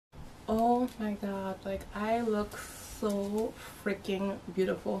Oh my god, like I look so freaking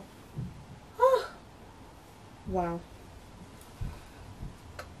beautiful. Oh, wow.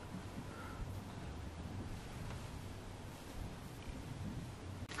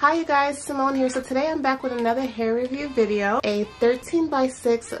 Hi you guys, Simone here. So today I'm back with another hair review video. A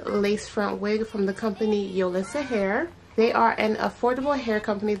 13x6 lace front wig from the company Yolissa hair. They are an affordable hair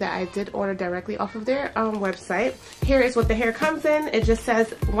company that I did order directly off of their website. Here is what the hair comes in. It just says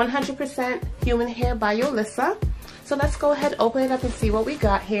 100% human hair by Yolissa. So let's go ahead, open it up and see what we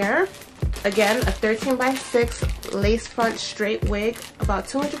got here. Again, a 13x6 lace front straight wig, about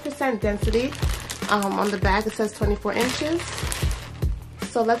 200% density. On the bag it says 24 inches.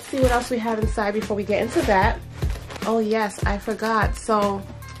 So let's see what else we have inside before we get into that. Oh yes, I forgot. So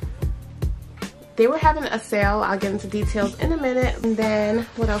they were having a sale. I'll get into details in a minute. And then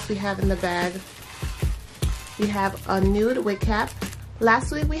what else we have in the bag? We have a nude wig cap.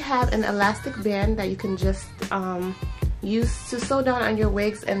 Last week we have an elastic band that you can just use to sew down on your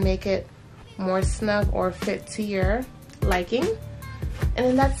wigs and make it more snug or fit to your liking. And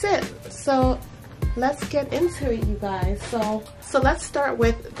then that's it. So let's get into it, you guys. So let's start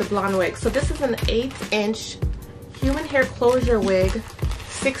with the blonde wig. So this is an 8-inch human hair closure wig,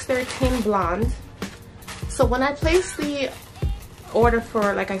 613 blonde. So when I placed the order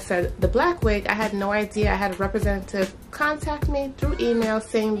for, like I said, the black wig, I had no idea. I had a representative contact me through email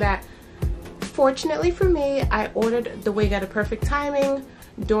saying that fortunately for me, I ordered the wig at a perfect timing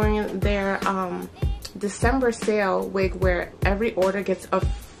during their December sale wig, where every order gets a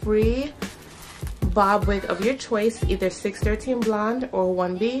free bob wig of your choice, either 613 blonde or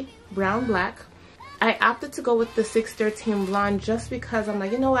 1B brown black. I opted to go with the 613 blonde just because I'm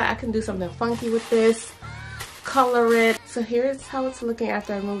like, you know what, I can do something funky with this, color it. So here's how it's looking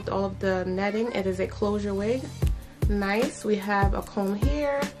after I removed all of the netting. It is a closure wig. Nice. We have a comb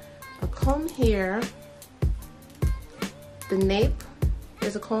here, a comb here, the nape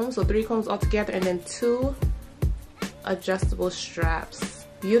is a comb, so 3 combs all together, and then 2 adjustable straps.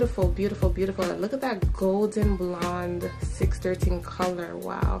 Beautiful, beautiful, beautiful. Look at that golden blonde 613 color.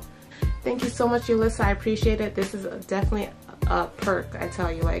 Wow. Thank you so much, Yolissa. I appreciate it. This is definitely a perk, I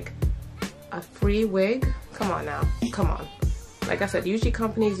tell you. Like, a free wig. Come on now. Come on. Like I said, usually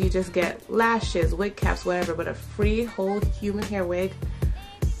companies, you just get lashes, wig caps, whatever, but a free whole human hair wig,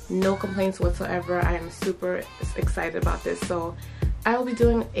 no complaints whatsoever. I am super excited about this. So I will be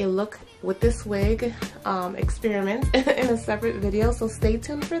doing a look with this wig experiment in a separate video, so stay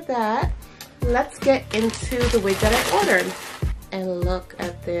tuned for that. Let's get into the wig that I ordered. And look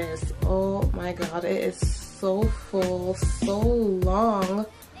at this. Oh my god, it is so full, so long,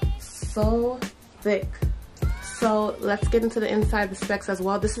 so thick. So let's get into the inside, the specs as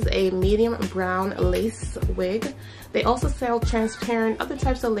well. This is a medium brown lace wig. They also sell transparent other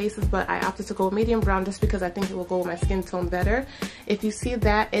types of laces, but I opted to go medium brown just because I think it will go with my skin tone better. If you see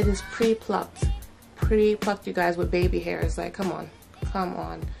that, it is pre-plucked. Pre-plucked, you guys, with baby hairs. Like, come on. Come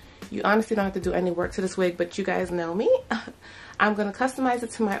on. You honestly don't have to do any work to this wig, but you guys know me. I'm going to customize it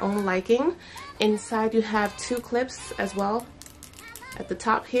to my own liking. Inside you have 2 clips as well at the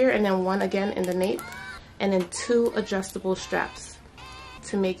top here, and then 1 again in the nape, and then 2 adjustable straps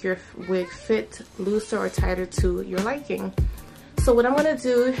to make your wig fit looser or tighter to your liking. So what I'm going to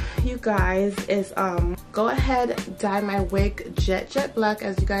do, you guys, is go ahead, dye my wig jet black.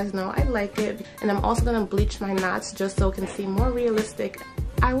 As you guys know, I like it. And I'm also going to bleach my knots just so it can seem more realistic.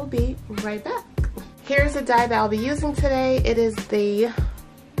 I will be right back. Here's the dye that I'll be using today. It is the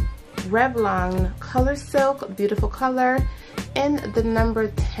Revlon ColorSilk, beautiful color, in the number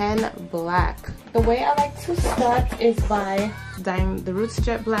 10 black. The way I like to start is by dyeing the roots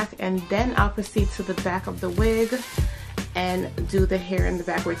jet black, and then I'll proceed to the back of the wig and do the hair in the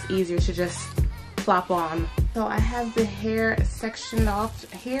back, where it's easier to just plop on. So I have the hair sectioned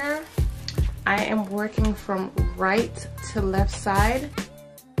off here. I am working from right to left side.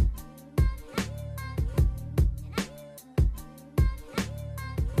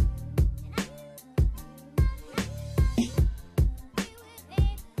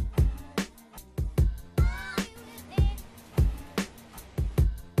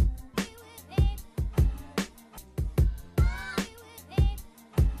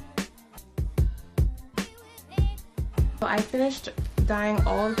 So I finished dyeing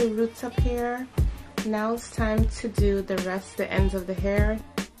all of the roots up here. Now it's time to do the rest, the ends of the hair.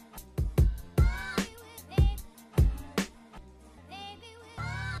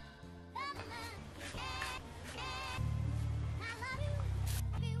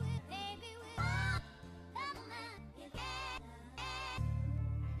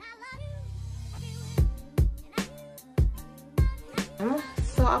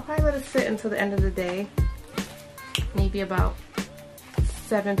 So I'll probably let it sit until the end of the day, maybe about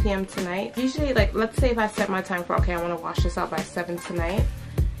 7 p.m. tonight. Usually, like, let's say if I set my time for, okay, I want to wash this out by 7 tonight,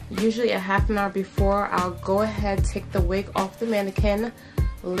 usually a half an hour before, I'll go ahead, take the wig off the mannequin,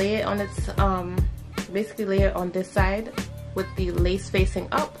 lay it on its basically lay it on this side with the lace facing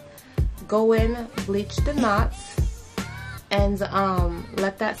up, go in, bleach the knots, and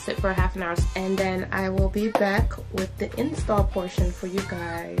let that sit for a half an hour, and then I will be back with the install portion for you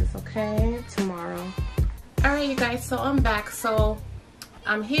guys, okay, tomorrow. Alright you guys, so I'm back. So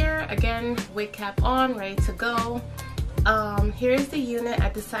I'm here again, wig cap on, ready to go. Here's the unit. I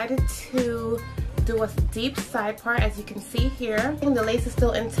decided to do a deep side part, as you can see here. The lace is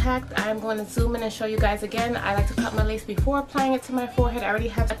still intact. I'm going to zoom in and show you guys again. I like to cut my lace before applying it to my forehead. I already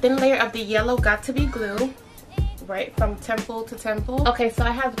have a thin layer of the yellow Got2be glue, right from temple to temple. Okay, so I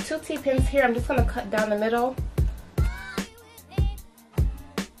have 2 T-pins here. I'm just going to cut down the middle.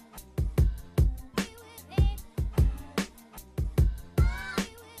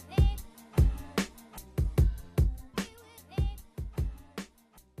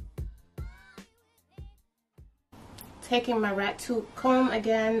 Taking my rat tooth comb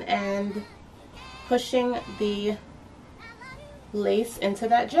again and pushing the lace into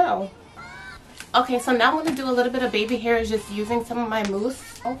that gel. Okay, so now I'm going to do a little bit of baby hairs, just using some of my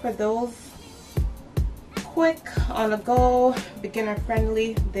mousse. Oh, for those quick, on the go, beginner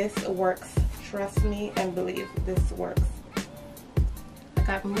friendly, this works. Trust me and believe, this works. I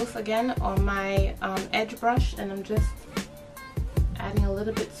got mousse again on my edge brush, and I'm just adding a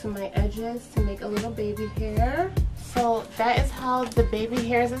little bit to my edges to make a little baby hair. So that is how the baby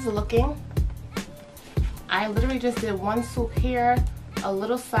hairs is looking. I literally just did 1 swoop here, a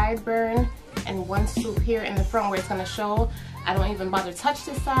little sideburn, and 1 swoop here in the front where it's going to show. I don't even bother touch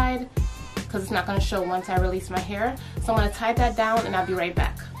this side because it's not going to show once I release my hair. So I'm going to tie that down and I'll be right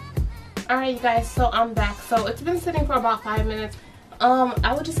back. Alright you guys, so I'm back. So it's been sitting for about 5 minutes.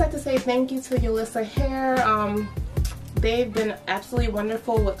 I would just like to say thank you to Yolissa Hair. They've been absolutely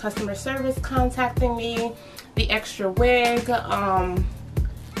wonderful with customer service, contacting me, the extra wig.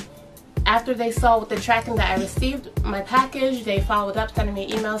 After they saw with the tracking that I received my package, they followed up, sending me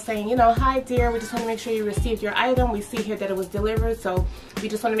an email saying, you know, hi dear, we just want to make sure you received your item. We see here that it was delivered, so we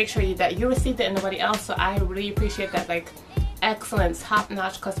just want to make sure that you received it and nobody else. So I really appreciate that. Like, excellent,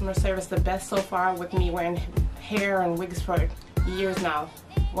 top-notch customer service, the best so far with me wearing hair and wigs for years now.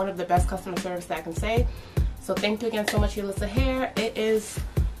 One of the best customer service that I can say. So thank you again so much, Yolissa Hair. It is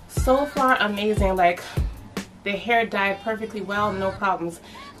so far amazing. Like, the hair dyed perfectly well, no problems.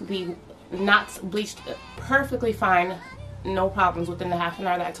 The knots bleached perfectly fine, no problems within the half an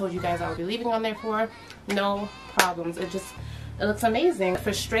hour that I told you guys I would be leaving on there for. No problems. It looks amazing.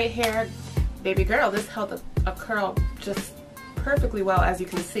 For straight hair, baby girl, this held a curl just perfectly well, as you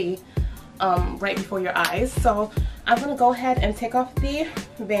can see, right before your eyes. So I'm going to go ahead and take off the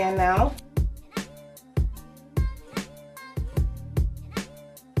band now.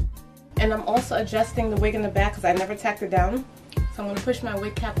 And I'm also adjusting the wig in the back because I never tacked it down. So I'm going to push my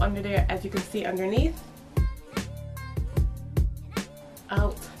wig cap under there, as you can see underneath.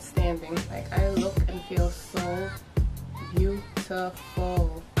 Outstanding. Like, I look and feel so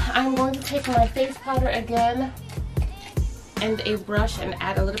beautiful. I'm going to take my face powder again and a brush and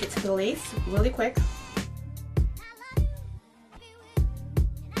add a little bit to the lace really quick.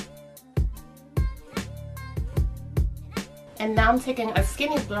 And now I'm taking a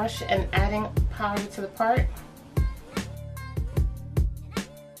skinny brush and adding powder to the part.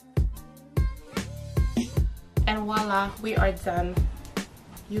 And voila, we are done.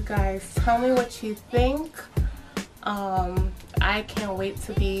 You guys, tell me what you think. I can't wait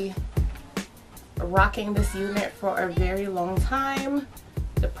to be rocking this unit for a very long time.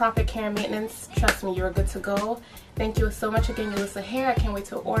 The proper care and maintenance, trust me, you're good to go. Thank you so much again, Yolissa Hair. I can't wait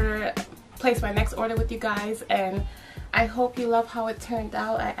to place my next order with you guys, and I hope you love how it turned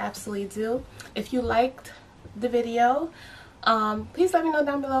out. I absolutely do. If you liked the video, please let me know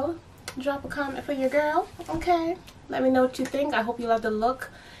down below. Drop a comment for your girl, okay? Let me know what you think. I hope you love the look.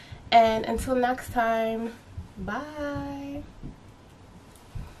 And until next time, bye.